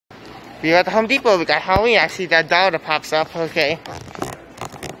We're at the Home Depot. We got Halloween. I see that doll that pops up. Okay.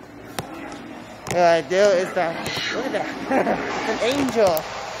 Alright, there is the. Look at that. It's an angel.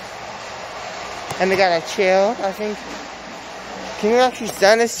 And they got a chair, I think. Can you actually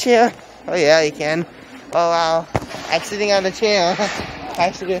stand this chair? Oh yeah, you can. Oh wow. I'm sitting on the chair.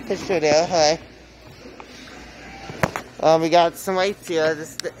 I should get a picture there. Alright. We got some lights here.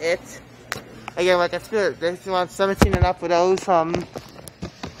 This is it. Again, like I said, this is 17 and up for those.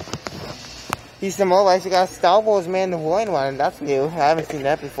 These some more lights. We got a Star Wars Mandalorian one. That's new. I haven't seen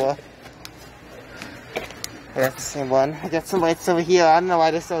that before. That's the same one. I got some lights over here. I don't know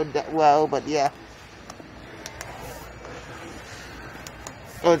why they're so well, but yeah.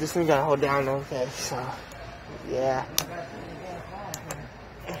 Oh, this thing gotta hold down. Okay, so yeah.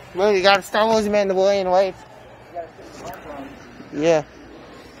 Look, you got a Star Wars Mandalorian light. Yeah.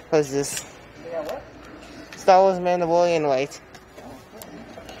 What's this? Star Wars Mandalorian light.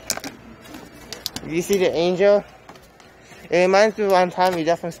 Did you see the angel? It reminds me of one time we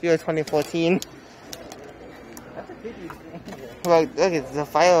got from Spirit 2014. Look, it's the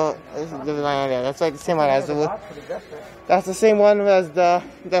fire. That's like the same one as the. That's the same one as the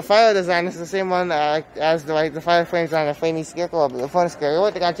fire design. Is the same one as the fire frames on the flaming scarecrow, the fun scarecrow.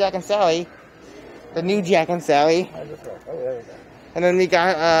 Look, they got Jack and Sally, the new Jack and Sally. And then we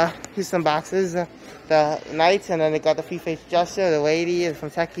got here's some boxes, the knights, and then they got the Three-Faced Jester, the lady from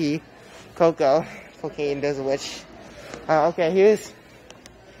Techie, Coco, Cocaine. There's a witch. Okay, here's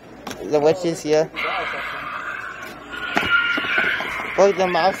the witches here. Look, the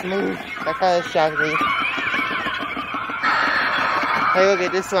mouse move. That kind of shocked me. Hey, look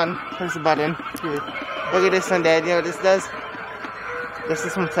at this one. Press the button. Look at this one, Dad. You know what this does? This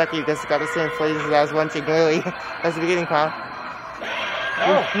is from Tucky because it's got the same flavors as One Chick Lily. That's the beginning part.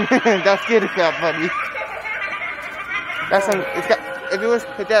 Oh. That's good if that funny. That's one. It's got. If it was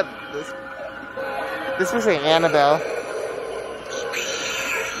put that. This was like Annabelle.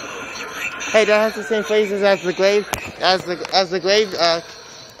 Hey, that has the same phrases as the grave, as the grave,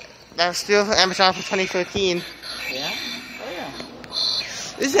 that's still Amazon from 2013. Yeah? Oh yeah.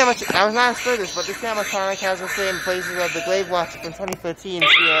 This animatronic, I was not sure this, but this animatronic has the same phrases as the Grave Watcher from 2013.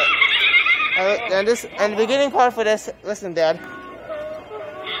 And the beginning part for this, listen, Dad.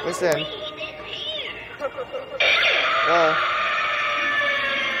 Listen. Whoa.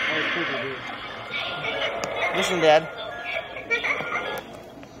 Listen, Dad.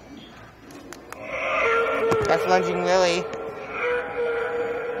 That's Lunging Lily.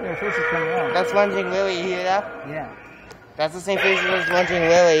 Yeah, first it's coming out. That's Lunging Lily, you hear that? Yeah. That's the same face as Lunging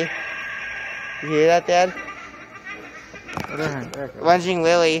Lily. You hear that, Dad? Lunging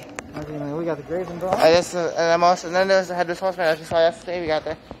Lily. We got the Graven Dawn. And I'm also, and then there's the Headless Horseman I just saw yesterday. We got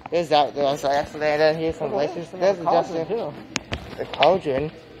there's that I saw yesterday, and then here's some places. There's the Justin. The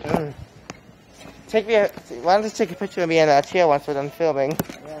Cauldron. Why don't you take a picture of me in that chair once we're done filming?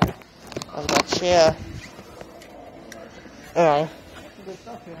 Yeah. Of that chair. Alright.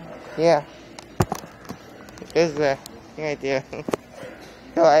 Yeah. There's the thing right there.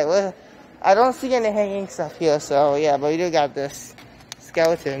 Alright, well, I don't see any hanging stuff here, so yeah, but we do got this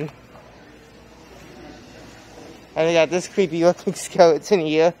skeleton. And we got this creepy looking skeleton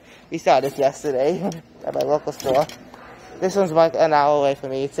here. We saw this yesterday at my local store. This one's like an hour away from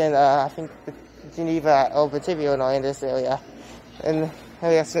me. It's in, I think, Geneva or Batavia, Illinois, in this area. And we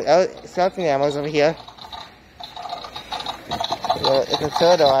got some skeleton animals over here. It's a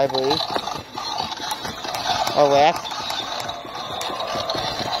turtle, I believe. A rat.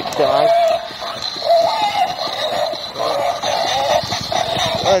 Dog.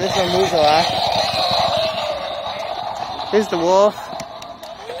 Oh, this one moves a lot. Here's the wolf.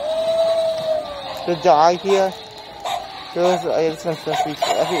 The dog here. This one's supposed to be.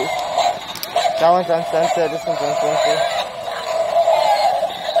 That one's uncensored. This one's uncensored.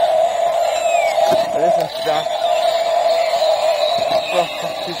 Oh, this one's stuck. Oh,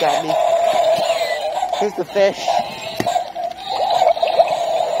 he got me. Here's the fish.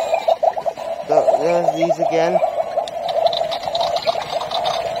 There's these again.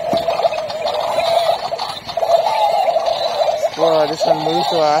 Whoa, this one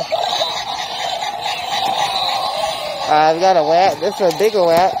moves a lot. We got a rat. This is a bigger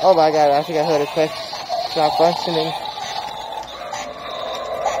rat. Oh my god, I think I heard it quick. It's not functioning.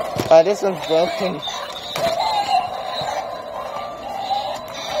 This one's broken.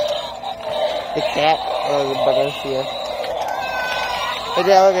 The cat. Oh, the buttons here. Hey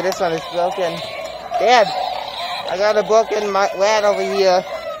Dad, look at this one. It's broken. Dad, I got a broken rat over here.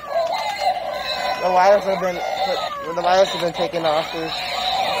 The wires have been taken off.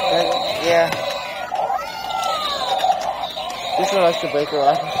 Yeah. This one likes to break a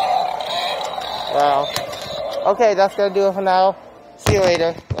lot. Wow. Okay, that's gonna do it for now. See you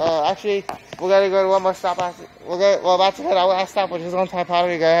later. Actually, we're gonna go to one more stop. We're about to hit our last stop, which is on Top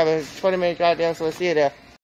Pottery. We're gonna have a 20-minute drive there, so we'll see you there.